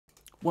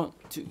1,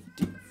 2,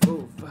 3,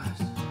 4, 5.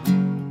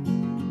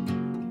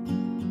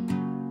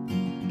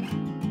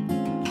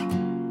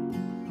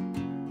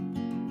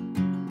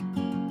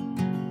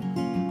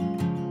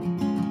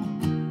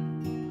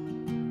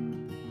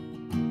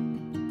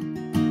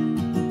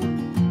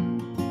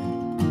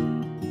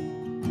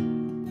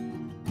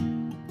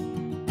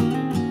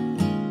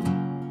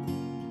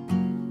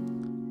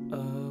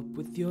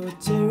 With your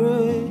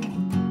terror,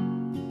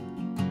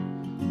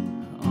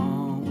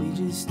 oh, we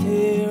just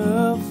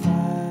terrified.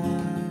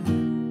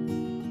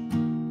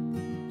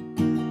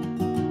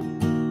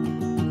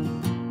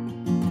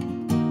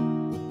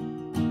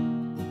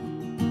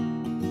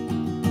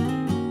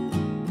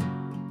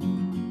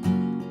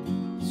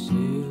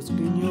 Still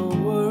screen your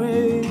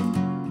worry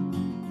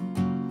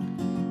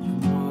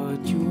and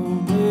what you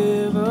won't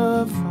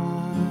ever find.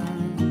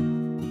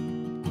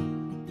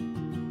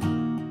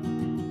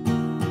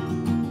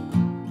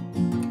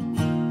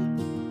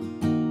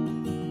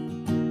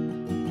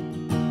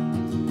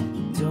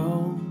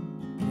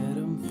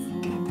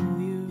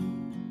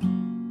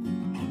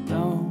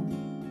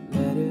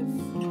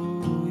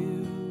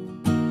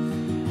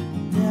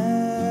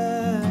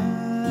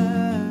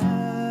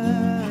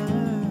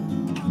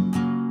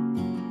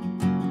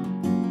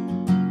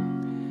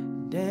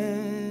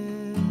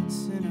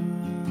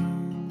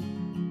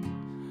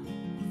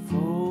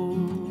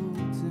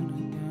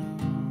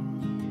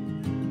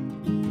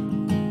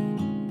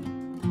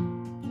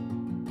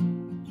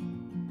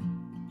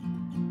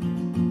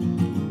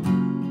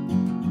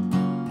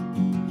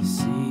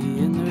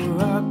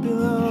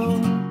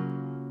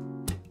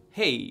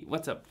 Hey,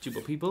 what's up,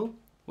 Jooba People?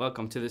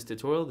 Welcome to this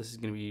tutorial. This is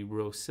going to be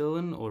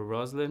Roslyn or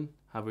Roslyn,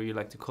 however you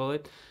like to call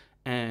it.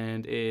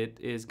 And it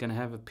is going to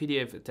have a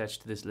PDF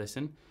attached to this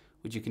lesson,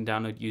 which you can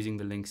download using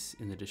the links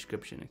in the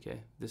description, okay?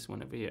 This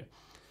one over here.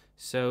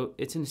 So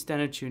it's in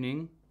standard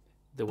tuning,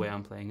 the way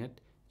I'm playing it.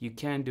 You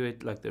can do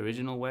it like the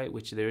original way,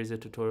 which there is a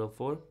tutorial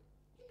for.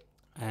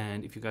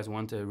 And if you guys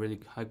want a really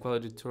high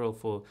quality tutorial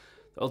for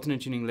the alternate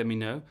tuning, let me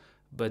know.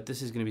 But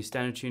this is going to be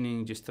standard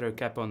tuning. Just throw a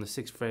cap on the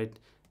 6th fret.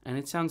 And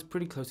it sounds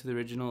pretty close to the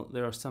original.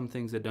 There are some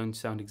things that don't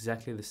sound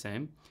exactly the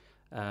same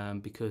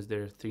because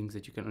there are things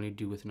that you can only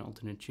do with an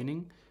alternate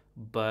tuning.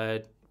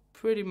 But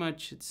pretty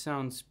much it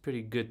sounds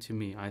pretty good to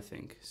me, I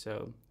think.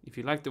 So if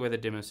you like the way the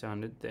demo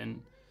sounded,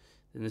 then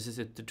this is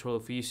a tutorial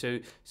for you. So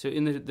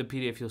in the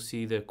PDF, you'll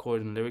see the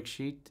chord and lyric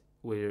sheet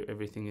where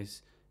everything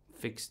is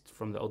fixed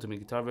from the Ultimate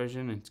Guitar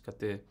version. And it's got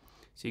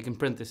so you can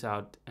print this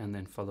out and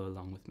then follow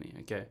along with me,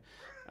 okay?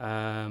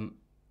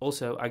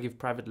 Also, I give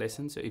private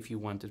lessons, so if you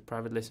want a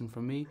private lesson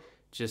from me,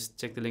 just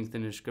check the link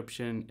in the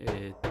description.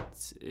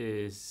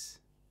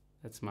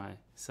 That's my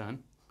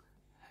son.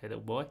 Hey,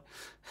 little boy.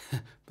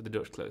 But the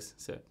door's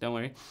closed, so don't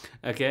worry.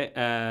 Okay,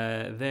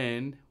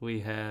 then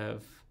we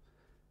have,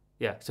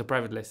 so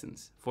private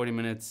lessons. 40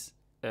 minutes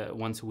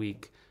once a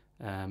week.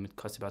 It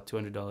costs about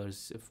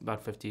 $200,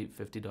 about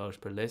 $50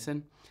 per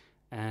lesson.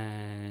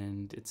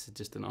 And it's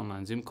just an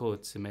online Zoom call.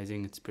 It's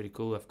amazing. It's pretty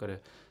cool. I've got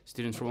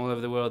students from all over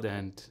the world,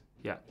 and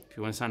yeah, if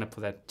you want to sign up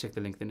for that, check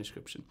the link in the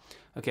description.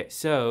 Okay,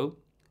 so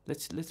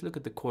let's look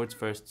at the chords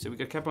first. So we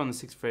got cap on the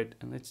 6th fret,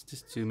 and let's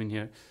just zoom in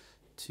here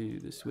to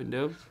this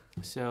window.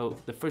 So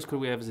the first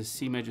chord we have is a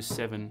C major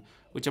 7,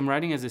 which I'm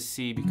writing as a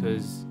C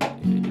because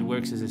it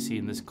works as a C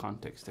in this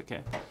context.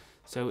 Okay,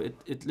 so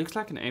it looks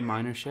like an A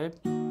minor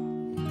shape,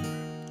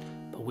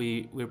 but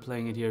we're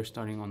playing it here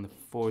starting on the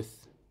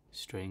 4th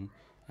string,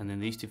 and then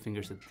these two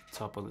fingers at the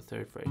top of the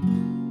 3rd fret.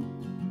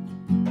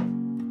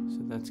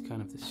 That's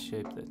kind of the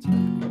shape that's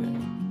happening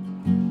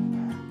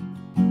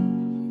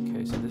there.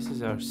 Okay, so this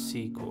is our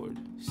C chord,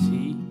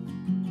 C.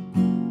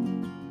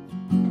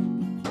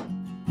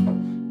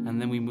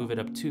 And then we move it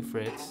up 2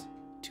 frets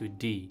to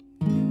D.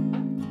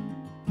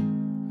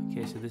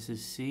 Okay, so this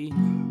is C.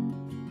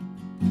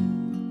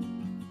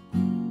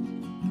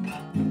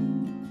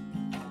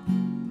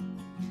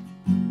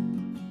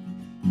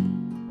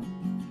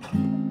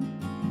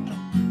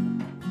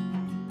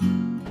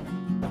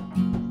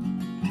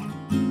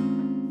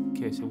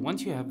 So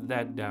once you have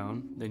that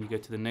down, then you go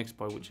to the next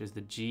part, which is the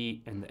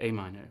G and the A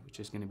minor, which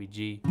is going to be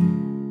G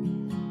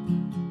and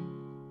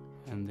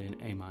then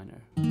A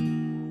minor.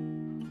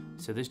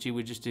 So this G,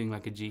 we're just doing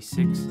like a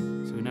G6,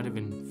 so we're not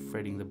even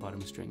fretting the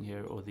bottom string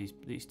here or these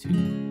two.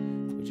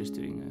 We're just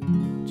doing a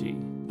G.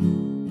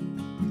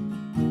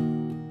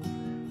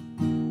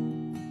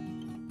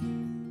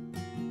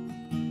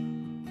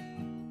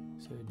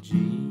 So G,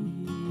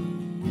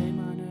 A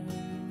minor.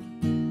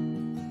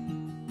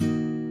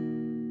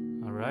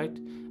 Right?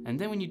 And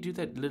then when you do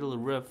that little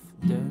riff,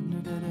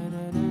 and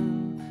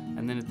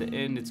then at the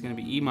end it's going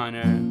to be E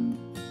minor,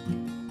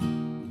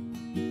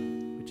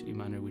 which E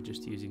minor we're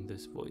just using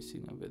this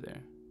voicing over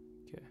there.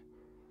 Okay.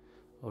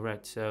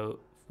 Alright, so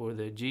for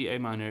the G A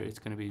minor it's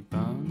going to be,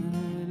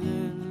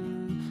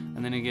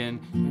 and then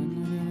again,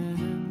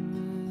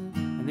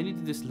 and then you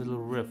do this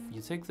little riff.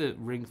 You take the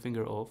ring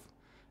finger off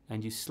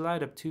and you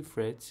slide up 2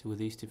 frets with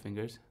these 2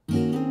 fingers.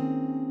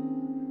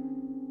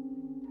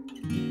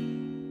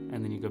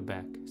 And then you go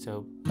back.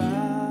 So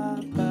ba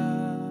ba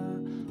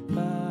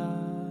ba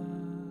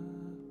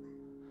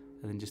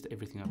then just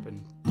everything up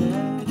and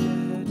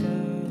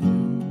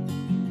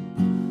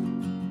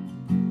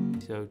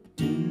so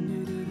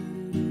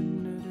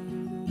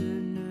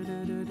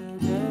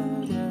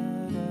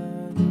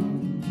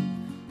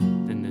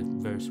then the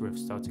verse riff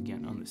starts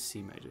again on the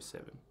C major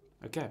 7.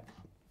 Okay,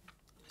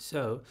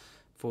 so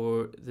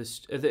for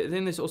this,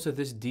 then there's also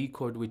this D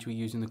chord which we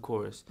use in the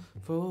chorus.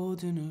 It's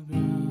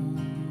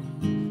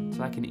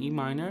like an E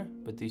minor,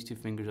 but these two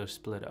fingers are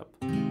split up.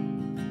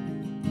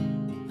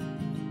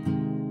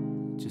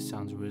 It just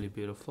sounds really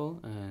beautiful,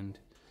 and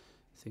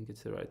I think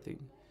it's the right thing.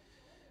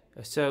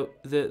 So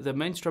the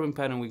main strumming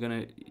pattern we're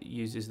gonna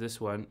use is this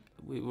one.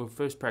 We will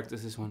first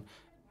practice this one: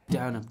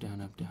 down, up,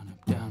 down, up, down,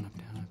 up, down, up,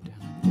 down, up, down, up, down,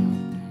 up, down.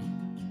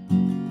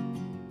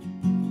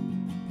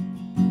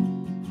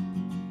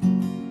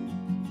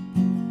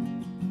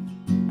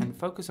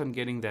 Focus on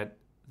getting that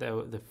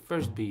the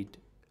first beat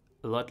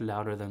a lot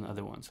louder than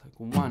other ones, like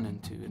 1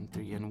 and 2 and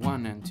 3 and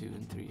 1 and 2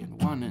 and 3 and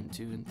 1 and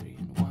 2 and 3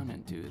 and 1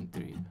 and 2 and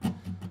 3.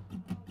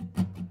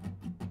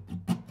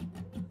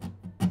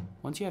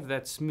 Once you have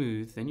that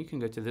smooth, then you can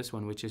go to this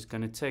one, which is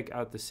going to take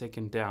out the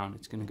second down.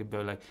 It's going to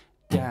go like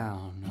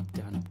down, up,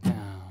 down, up,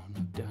 down,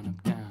 up, down,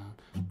 up, down, down,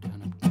 up,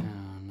 down, up, down.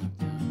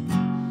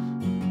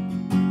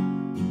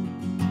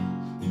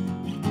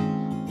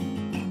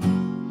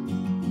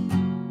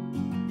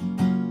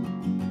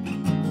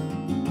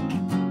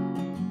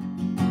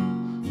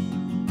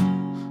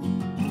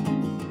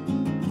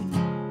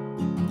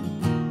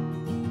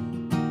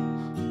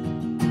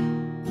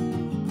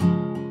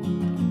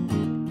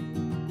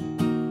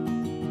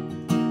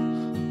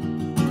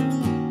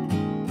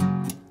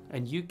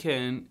 And you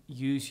can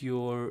use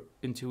your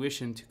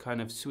intuition to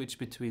kind of switch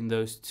between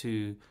those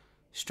two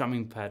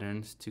strumming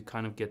patterns to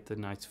kind of get the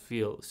nice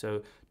feel.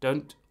 So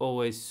don't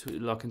always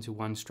lock into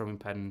one strumming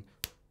pattern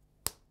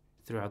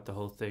throughout the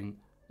whole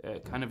thing.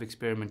 Kind of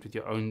experiment with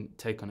your own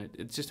take on it.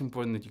 It's just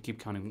important that you keep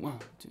counting 1,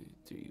 2,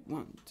 3,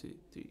 1, 2,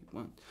 3,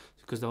 1,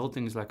 because the whole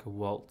thing is like a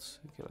waltz.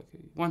 Okay, like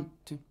 1,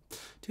 2,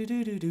 do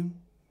do do do.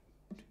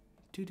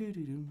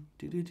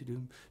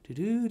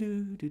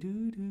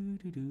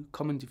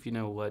 Comment if you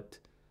know what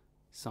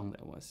song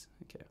that was.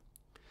 Okay.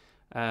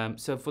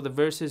 So for the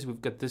verses, we've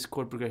got this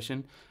chord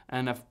progression,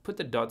 and I've put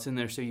the dots in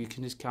there so you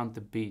can just count the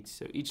beats.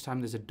 So each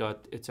time there's a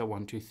dot, it's a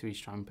 1, 2, 3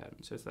 strumming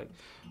pattern. So it's like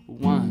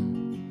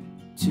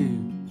 1, 2,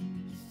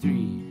 3,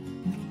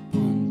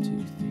 1,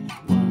 2, 3,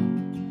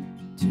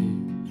 1,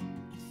 2,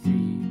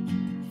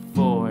 3,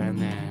 4, and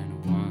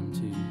then 1,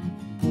 2,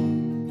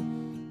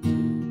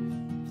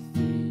 1,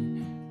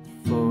 2,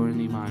 3, 4 in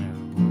E minor.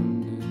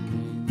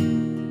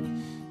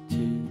 1,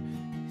 2,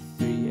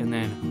 3, and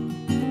then.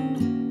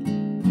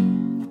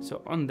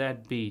 So on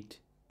that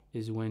beat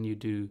is when you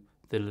do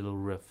the little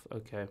riff,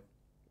 okay?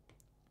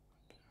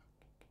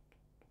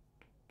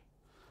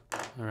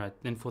 All right,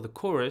 then for the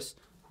chorus,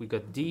 we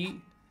got D.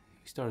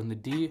 We start on the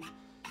D,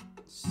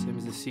 same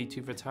as the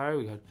C2 for higher.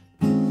 We got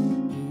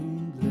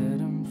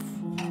let 'em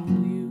fool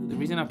you. The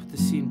reason I put the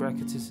C in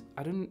brackets is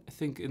I don't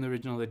think in the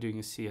original they're doing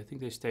a C. I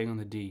think they're staying on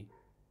the D.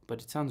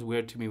 But it sounds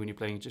weird to me when you're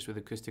playing it just with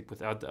acoustic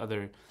without the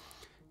other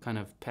kind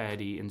of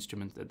paddy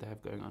instruments that they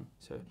have going on.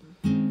 So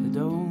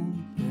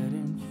don't let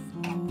him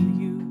fool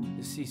you.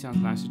 The C sounds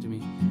nicer to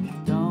me.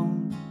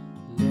 Don't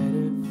let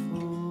it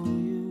fool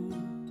you.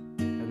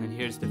 And then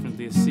here it's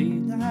definitely a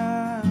C.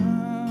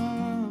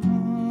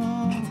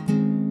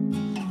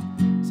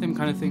 Same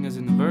kind of thing as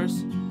in the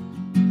verse.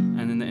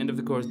 And then the end of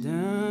the chorus. Now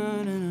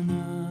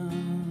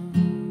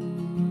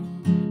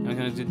I'm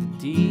gonna do the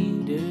D.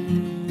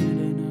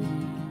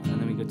 And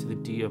then we go to the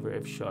D over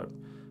F sharp,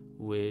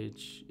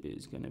 which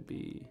is gonna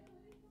be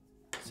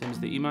same as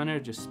the E minor,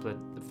 just split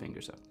the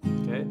fingers up,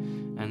 okay?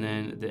 And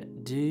then the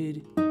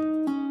D.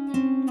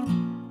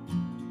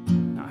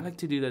 Now I like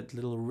to do that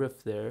little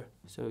riff there.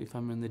 So if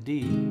I'm in the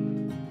D,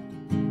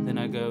 then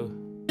I go.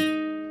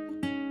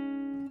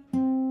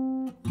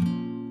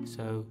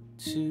 So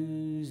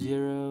 2,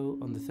 0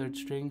 on the 3rd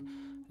string,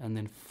 and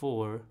then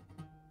 4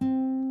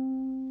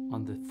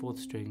 on the 4th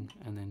string,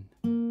 and then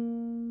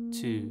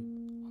 2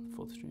 on the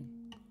 4th string.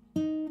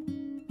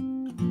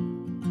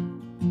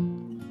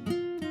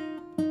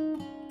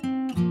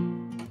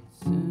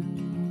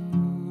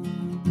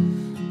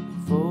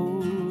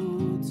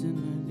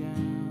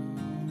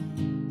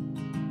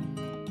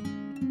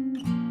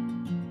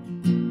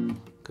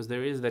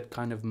 There is that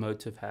kind of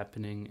motive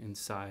happening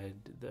inside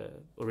the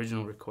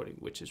original recording,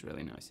 which is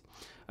really nice.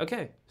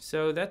 Okay,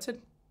 so that's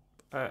it.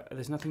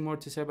 There's nothing more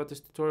to say about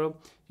this tutorial.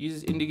 It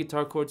uses indie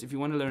guitar chords. If you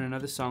want to learn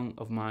another song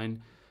of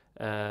mine,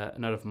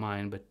 not of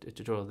mine, but a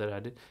tutorial that I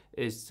did,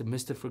 is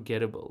Mr.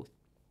 Forgettable.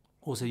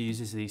 Also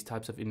uses these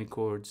types of indie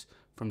chords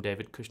from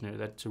David Kushner.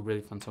 That's a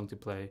really fun song to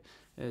play.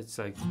 It's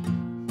like...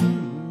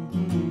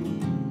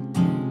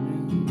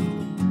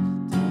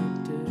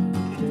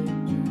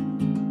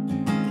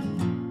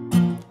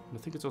 I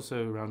think it's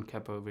also around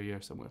Kappa over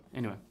here somewhere.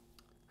 Anyway,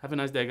 have a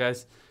nice day,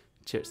 guys.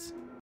 Cheers.